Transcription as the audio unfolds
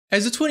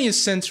As the 20th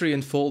century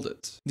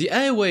unfolded, the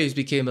airwaves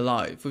became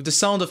alive with the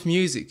sound of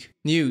music,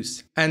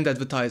 news, and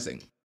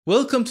advertising.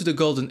 Welcome to the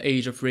golden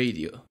age of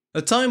radio,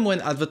 a time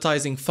when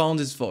advertising found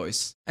its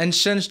voice and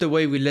changed the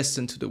way we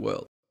listen to the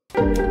world.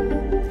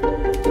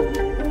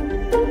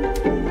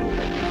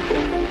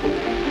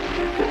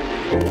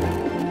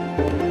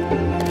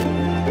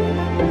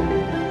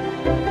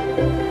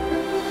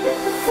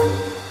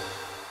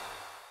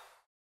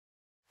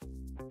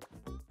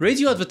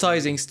 Radio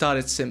advertising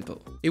started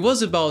simple. It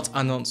was about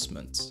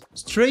announcements,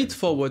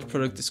 straightforward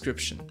product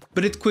description,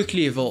 but it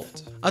quickly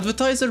evolved.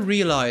 Advertisers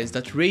realized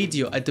that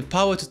radio had the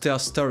power to tell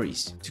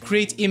stories, to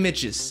create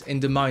images in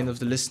the mind of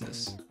the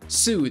listeners.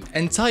 Soon,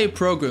 entire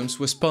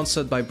programs were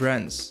sponsored by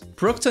brands.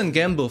 Procter &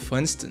 Gamble, for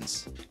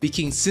instance,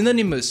 became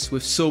synonymous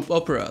with soap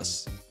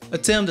operas, a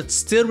term that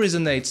still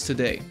resonates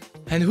today.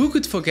 And who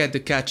could forget the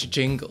catchy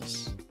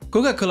jingles?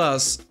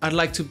 Coca-Cola's "I'd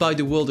Like to Buy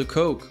the World a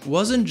Coke"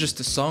 wasn't just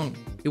a song.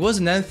 It was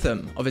an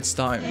anthem of its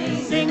time.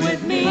 Sing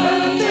with me.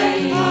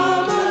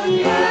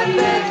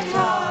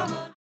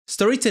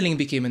 Storytelling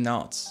became an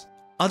art.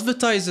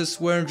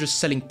 Advertisers weren't just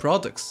selling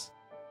products,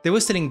 they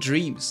were selling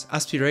dreams,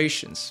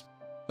 aspirations.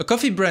 A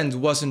coffee brand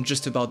wasn't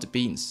just about the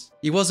beans,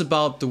 it was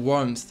about the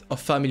warmth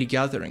of family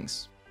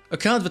gatherings. A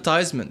car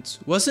advertisement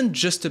wasn't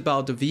just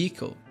about the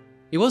vehicle,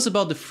 it was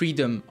about the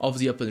freedom of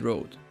the open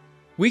road.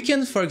 We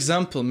can, for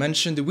example,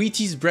 mention the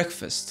Wheaties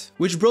breakfast,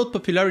 which brought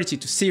popularity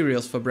to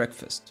cereals for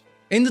breakfast.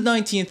 In the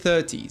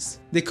 1930s,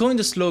 they coined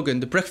the slogan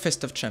 "the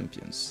breakfast of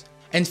champions"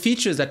 and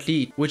featured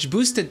athletes, which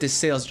boosted their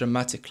sales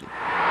dramatically.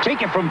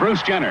 Take it from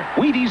Bruce Jenner,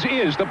 Wheaties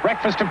is the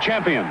breakfast of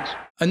champions.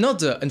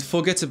 Another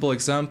unforgettable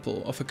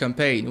example of a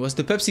campaign was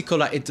the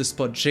Pepsi-Cola Hit the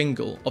Spot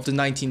jingle of the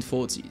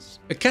 1940s,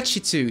 a catchy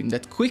tune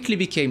that quickly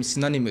became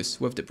synonymous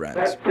with the brand.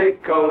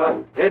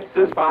 Pepsi-Cola hits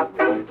the spot,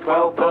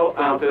 12 full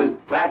ounces,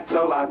 that's a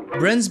lot.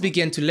 Brands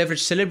began to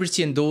leverage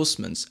celebrity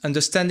endorsements,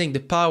 understanding the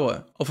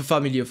power of a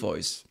familiar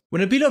voice.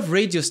 When a beloved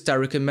radio star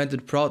recommended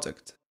a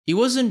product, it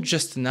wasn't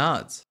just an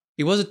ad,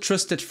 it was a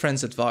trusted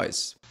friend's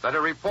advice. That a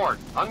report,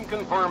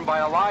 unconfirmed by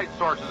allied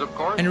sources of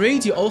course. And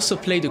radio also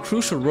played a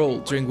crucial role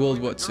during World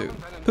War II.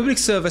 Public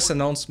service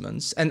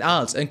announcements and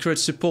ads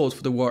encouraged support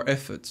for the war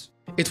effort.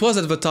 It was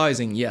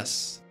advertising,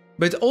 yes,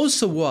 but it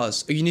also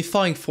was a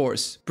unifying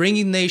force,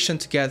 bringing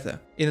nations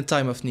together in a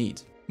time of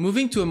need.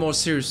 Moving to a more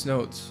serious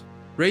note,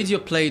 radio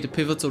played a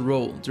pivotal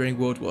role during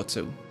World War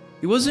II.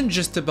 It wasn't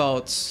just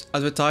about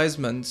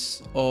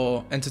advertisements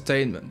or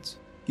entertainment.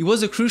 It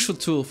was a crucial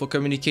tool for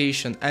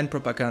communication and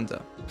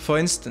propaganda. For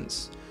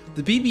instance,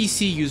 the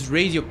BBC used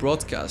radio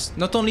broadcasts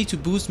not only to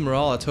boost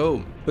morale at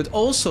home, but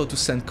also to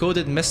send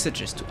coded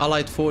messages to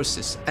Allied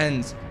forces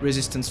and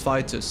resistance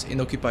fighters in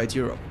occupied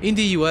Europe. In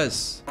the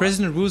US,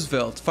 President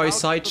Roosevelt's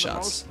fireside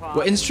chats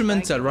were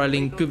instrumental in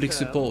rallying public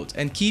support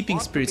and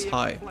keeping spirits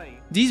high.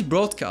 These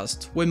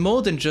broadcasts were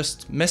more than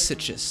just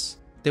messages.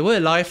 They were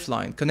a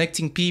lifeline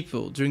connecting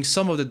people during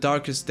some of the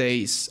darkest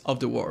days of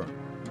the war.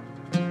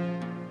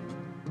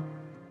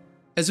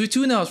 As we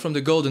tune out from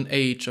the golden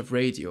age of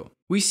radio,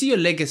 we see a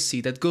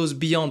legacy that goes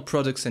beyond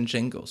products and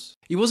jingles.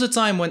 It was a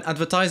time when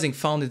advertising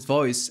found its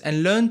voice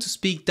and learned to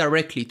speak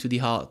directly to the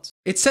heart.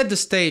 It set the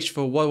stage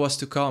for what was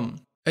to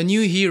come, a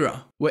new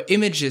era where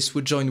images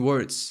would join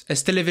words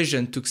as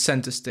television took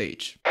center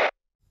stage.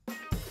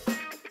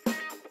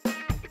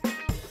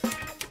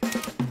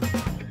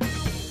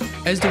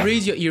 As the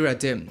radio era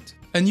dimmed,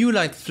 a new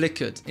light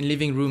flickered in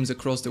living rooms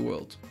across the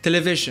world.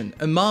 Television,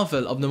 a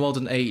marvel of the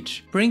modern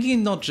age,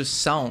 bringing not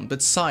just sound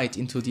but sight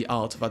into the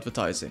art of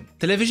advertising.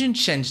 Television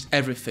changed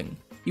everything.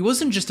 It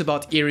wasn't just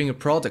about hearing a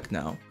product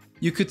now.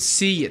 You could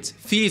see it,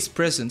 feel its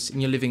presence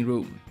in your living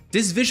room.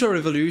 This visual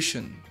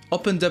revolution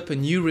opened up a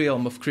new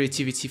realm of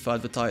creativity for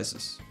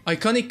advertisers.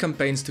 Iconic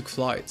campaigns took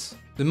flight.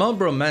 The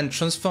Marlboro Man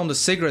transformed a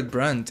cigarette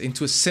brand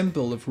into a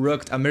symbol of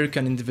rugged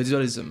American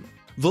individualism.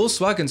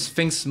 Volkswagen's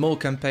Think Small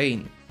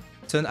campaign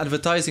turned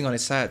advertising on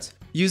its head,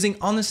 using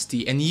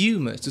honesty and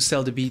humor to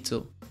sell the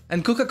Beetle.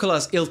 And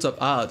Coca-Cola's Hilltop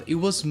ad, it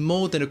was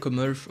more than a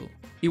commercial.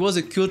 It was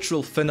a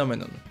cultural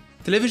phenomenon.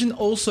 Television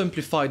also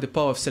amplified the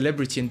power of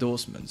celebrity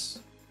endorsements.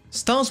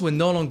 Stars were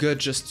no longer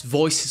just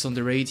voices on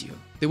the radio,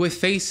 they were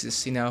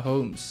faces in our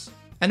homes.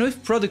 And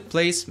with product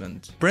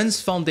placement, brands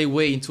found their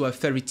way into our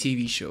favorite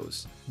TV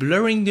shows,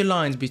 blurring the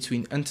lines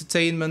between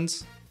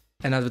entertainment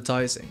and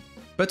advertising.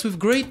 But with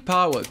great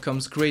power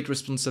comes great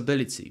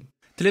responsibility.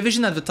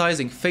 Television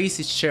advertising faced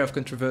its share of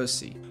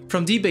controversy,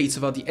 from debates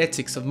about the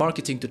ethics of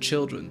marketing to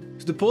children,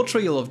 to the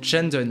portrayal of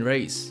gender and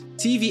race.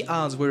 TV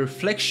ads were a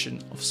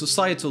reflection of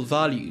societal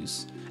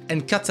values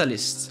and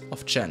catalysts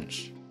of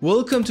change.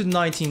 Welcome to the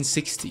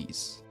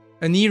 1960s,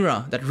 an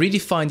era that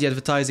redefined the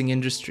advertising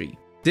industry.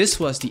 This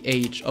was the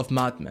age of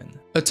madmen,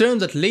 a term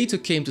that later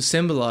came to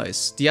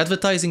symbolize the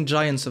advertising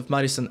giants of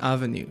Madison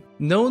Avenue,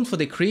 known for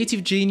their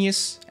creative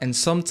genius and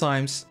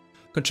sometimes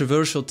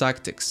controversial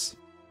tactics.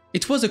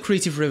 It was a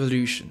creative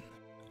revolution.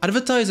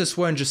 Advertisers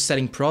weren't just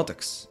selling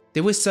products, they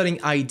were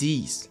selling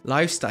ideas,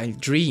 lifestyle,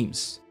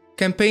 dreams.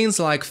 Campaigns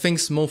like Think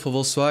Small for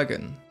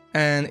Volkswagen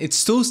and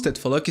its toasted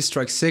for Lucky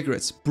Strike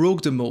cigarettes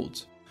broke the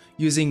mold,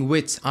 using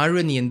wit,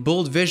 irony and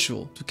bold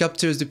visual to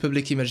capture the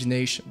public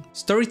imagination.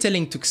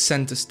 Storytelling took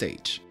center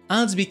stage.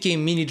 Ads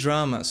became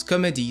mini-dramas,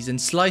 comedies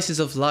and slices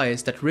of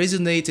life that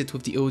resonated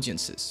with the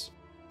audiences.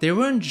 They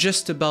weren't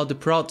just about the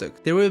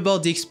product, they were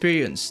about the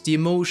experience, the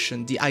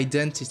emotion, the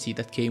identity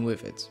that came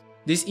with it.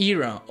 This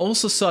era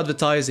also saw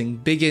advertising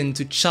begin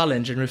to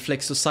challenge and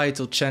reflect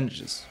societal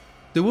changes.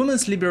 The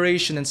women's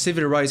liberation and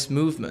civil rights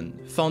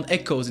movement found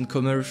echoes in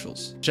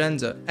commercials,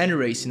 gender and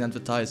race in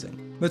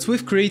advertising. But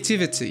with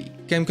creativity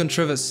came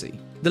controversy.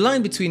 The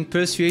line between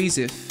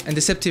persuasive and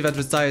deceptive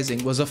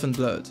advertising was often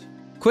blurred.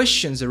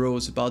 Questions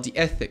arose about the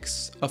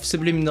ethics of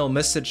subliminal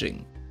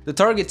messaging, the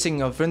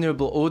targeting of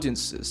vulnerable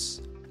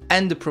audiences,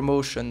 and the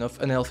promotion of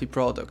unhealthy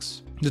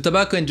products. The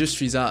tobacco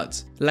industry's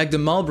ads, like the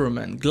Marlboro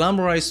Man,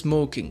 glamorized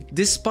smoking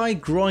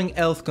despite growing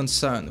health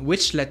concern,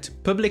 which led to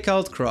public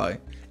outcry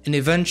and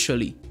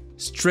eventually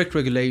strict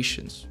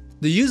regulations.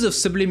 The use of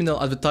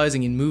subliminal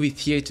advertising in movie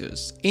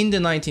theaters in the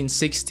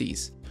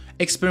 1960s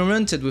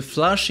experimented with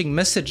flashing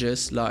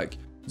messages like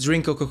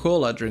 "Drink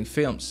Coca-Cola" during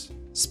films,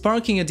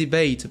 sparking a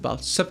debate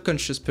about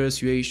subconscious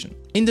persuasion.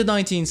 In the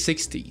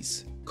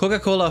 1960s,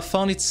 Coca-Cola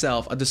found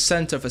itself at the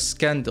center of a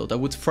scandal that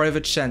would forever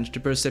change the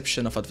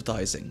perception of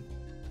advertising.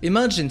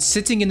 Imagine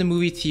sitting in a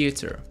movie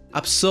theater,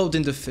 absorbed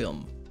in the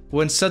film,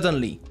 when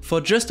suddenly,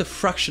 for just a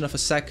fraction of a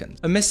second,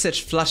 a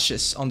message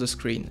flashes on the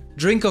screen.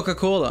 Drink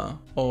Coca-Cola,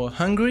 or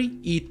hungry?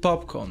 Eat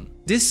popcorn.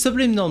 These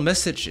subliminal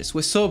messages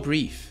were so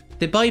brief,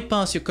 they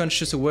bypass your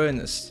conscious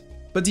awareness,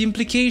 but the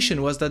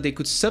implication was that they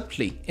could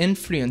subtly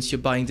influence your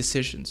buying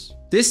decisions.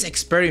 This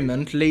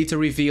experiment, later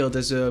revealed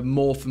as a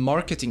more of a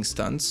marketing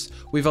stunt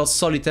without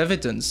solid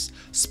evidence,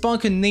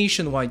 sparked a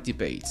nationwide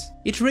debate.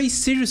 It raised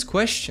serious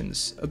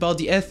questions about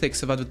the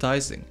ethics of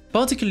advertising,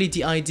 particularly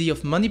the idea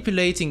of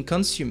manipulating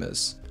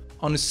consumers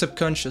on a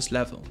subconscious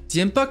level.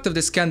 The impact of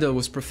the scandal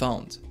was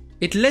profound.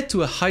 It led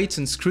to a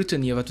heightened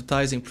scrutiny of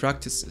advertising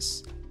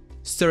practices,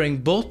 stirring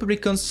both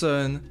public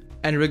concern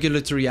and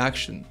regulatory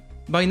action.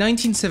 By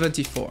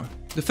 1974,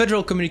 the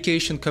Federal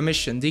Communication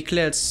Commission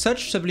declared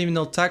such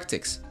subliminal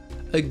tactics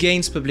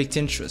against public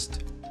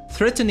interest,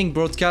 threatening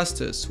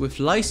broadcasters with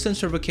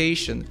license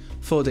revocation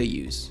for their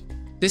use.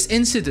 This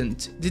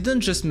incident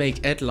didn't just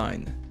make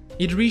headline,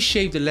 it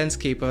reshaped the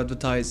landscape of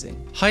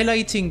advertising,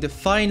 highlighting the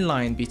fine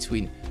line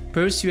between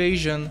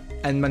persuasion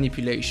and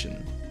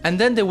manipulation. And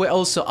then there were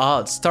also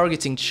ads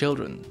targeting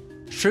children.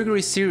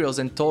 Sugary cereals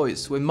and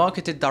toys were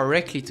marketed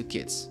directly to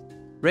kids,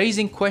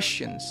 raising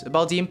questions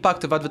about the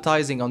impact of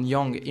advertising on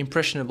young,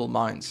 impressionable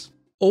minds.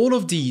 All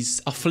of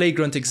these are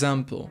flagrant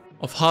examples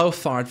of how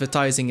far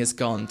advertising has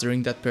gone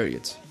during that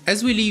period.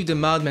 As we leave the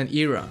Mad Men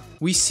era,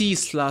 we see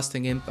its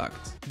lasting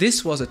impact.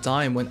 This was a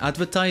time when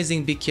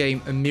advertising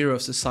became a mirror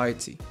of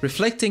society,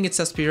 reflecting its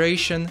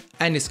aspiration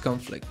and its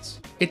conflicts.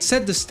 It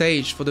set the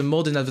stage for the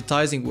modern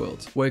advertising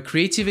world, where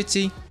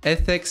creativity,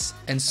 ethics,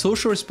 and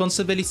social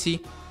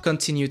responsibility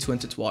continue to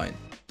intertwine.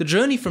 The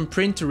journey from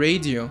print to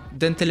radio,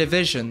 then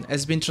television,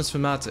 has been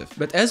transformative,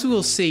 but as we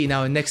will see in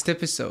our next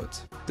episode,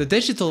 the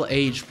digital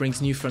age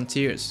brings new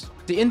frontiers.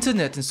 The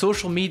internet and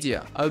social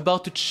media are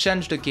about to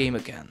change the game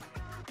again,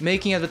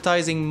 making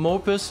advertising more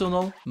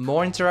personal,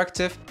 more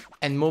interactive,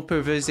 and more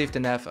pervasive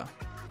than ever.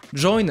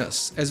 Join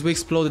us as we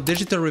explore the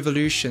digital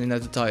revolution in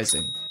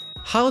advertising.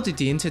 How did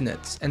the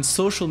internet and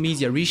social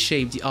media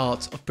reshape the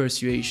art of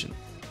persuasion?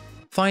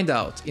 Find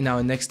out in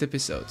our next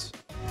episode.